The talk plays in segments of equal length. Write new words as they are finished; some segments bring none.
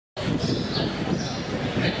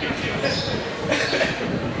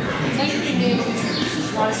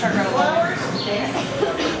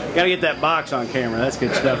Gotta get that box on camera. That's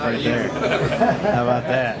good stuff right there. How about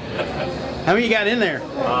that? How many you got in there?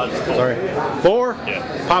 Just 4. Sorry. 4?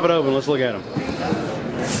 Yeah. Pop it open. Let's look at them.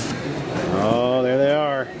 Oh, there they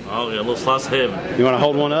are. Oh, yeah, a little slice of heaven. You want to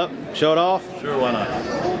hold one up? Show it off? Sure, why not?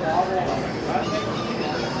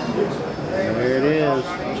 There it is.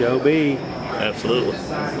 Joe B. Absolutely.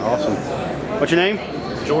 Awesome. What's your name?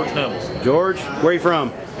 George Nevels. George. Where are you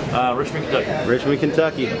from? Richmond, Kentucky. Richmond,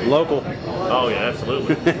 Kentucky. Local. Oh, yeah,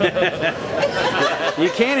 absolutely. You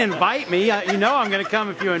can't invite me. You know I'm going to come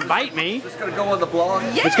if you invite me. It's going to go on the blog?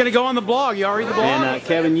 Yeah. It's going to go on the blog. You all read the blog? And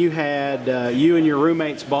Kevin, you had, you and your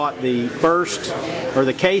roommates bought the first, or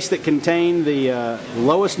the case that contained the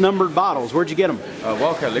lowest numbered bottles. Where'd you get them?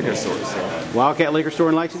 Wildcat Liquor Store. So. Wildcat Liquor Store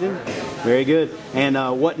in Lexington? Very good. And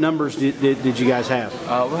what numbers did you guys have?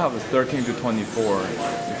 We have a 13 to 24.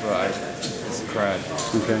 It's a crowd.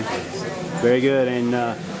 Okay. Very good.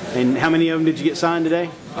 And how many of them did you get signed today?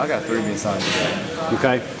 I got 3 being signed today.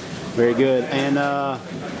 Okay. Very good. And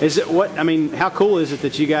is it what? I mean, how cool is it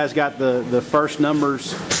that you guys got the first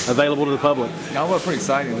numbers available to the public? Yeah, we're pretty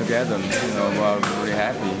excited to get them. You know, we're really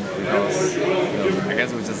happy because I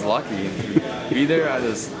guess we're just lucky to be there at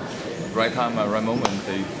the right time, at the right moment.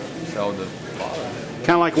 They sell the bottle.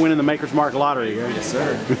 Kind of like winning the Maker's Mark lottery, right? Yes,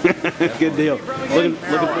 sir. Good deal. Looking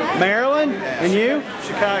for Maryland, and you?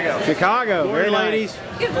 Chicago. Chicago. Very ladies.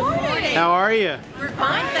 Good morning. How are you? We're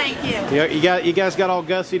fine, thank you. You guys got all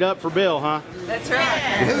gussied up for Bill, huh? That's right.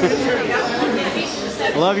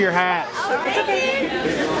 I love your hats. Oh, thank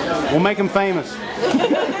you. We'll make them famous.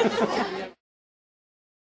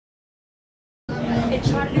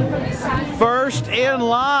 First in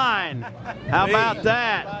line. How about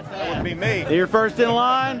that? That would be me. You're first in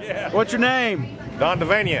line? Yeah. What's your name? Don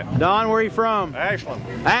Devania. Don, where are you from? Ashland.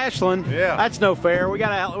 Ashland? Yeah. That's no fair. We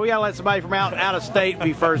gotta let somebody from out of state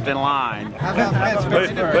be first in line. How about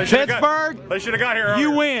Pittsburgh? Pittsburgh? They should have got here earlier.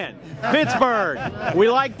 You win. Pittsburgh. We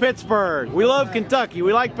like Pittsburgh. We love Kentucky.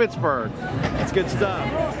 We like Pittsburgh. That's good stuff.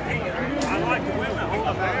 I like the women.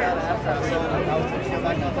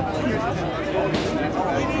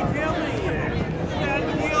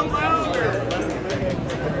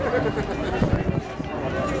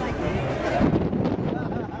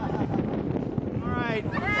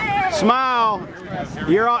 Smile.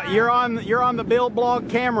 You're on the Bill blog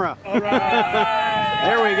camera. All right.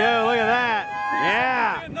 There we go. Look at that.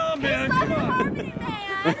 Yeah. No, man, come on.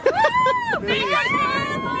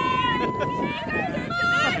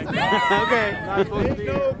 Okay. Ain't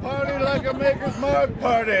no party like a Maker's Mark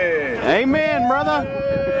party. Amen, brother.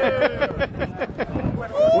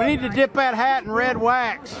 We need to dip that hat in red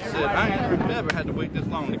wax. I ain't never had to wait this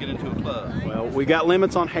long to get into a club. Well, we got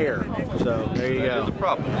limits on hair, so there you There's a go.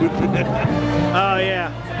 problem. Oh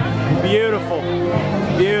yeah, beautiful,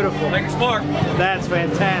 beautiful. Maker's Mark. That's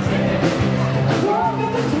fantastic.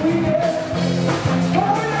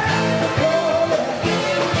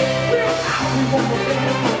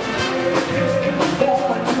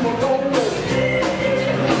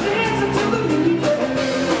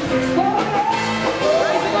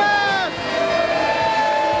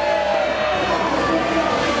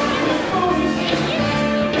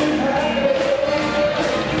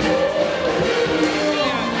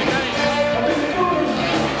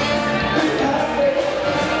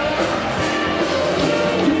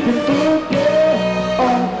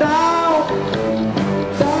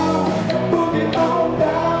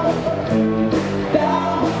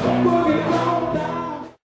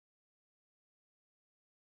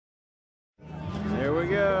 There we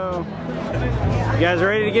go. You guys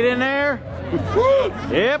ready to get in there?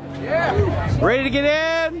 Yep. Yeah. Ready to get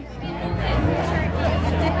in? You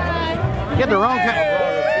got the wrong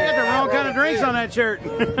kind of drinks on that shirt.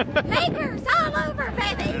 Makers all over,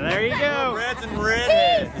 baby. There you go. Reds and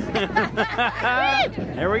redheads.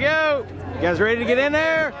 There we go. You guys ready to get in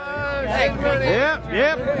there? Yep,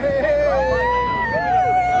 yep.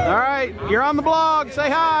 All right, you're on the blog. Say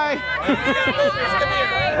hi.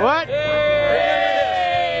 What?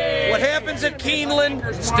 What happens at Keeneland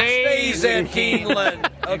stays at Keeneland.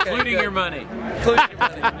 Okay, Including your money. Including your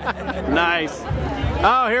money. Nice.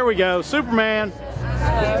 Oh, here we go. Superman.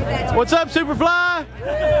 What's up, Superfly?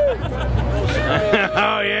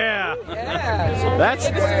 Oh yeah.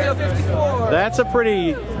 That's a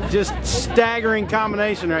pretty just staggering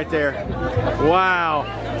combination right there. Wow.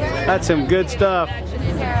 That's some good stuff.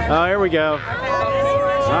 Oh, here we go.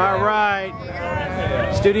 All right.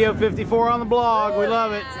 Studio 54 on the blog. We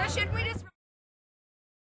love it.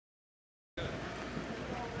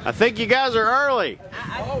 I think you guys are early.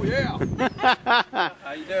 Oh, yeah.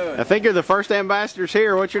 How you doing? I think you're the first ambassadors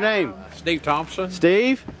here. What's your name? Steve Thompson.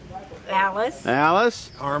 Steve? Alice.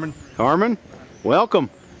 Alice. Carmen. Carmen. Welcome.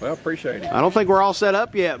 Well, appreciate it. I don't think we're all set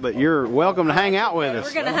up yet, but you're welcome to hang out with us.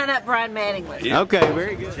 We're going to hunt up Brian Mattingly. Yeah. Okay,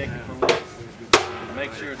 very good. Check it for leaks.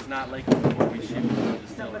 Make sure it's not leaking before we ship it to the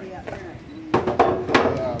distillery.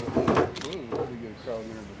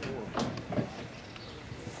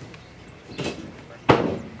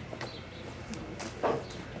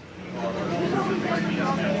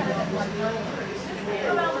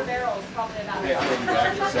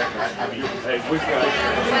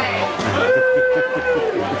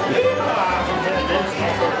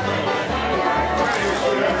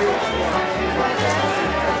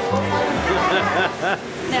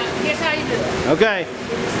 Now, here's how you do it. Okay.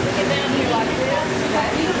 Get down here like this.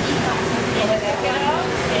 And let go.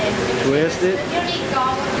 And Twist it. you don't need to go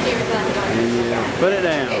all over there. Put it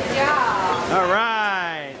down. Good job. All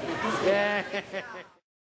right. Yeah.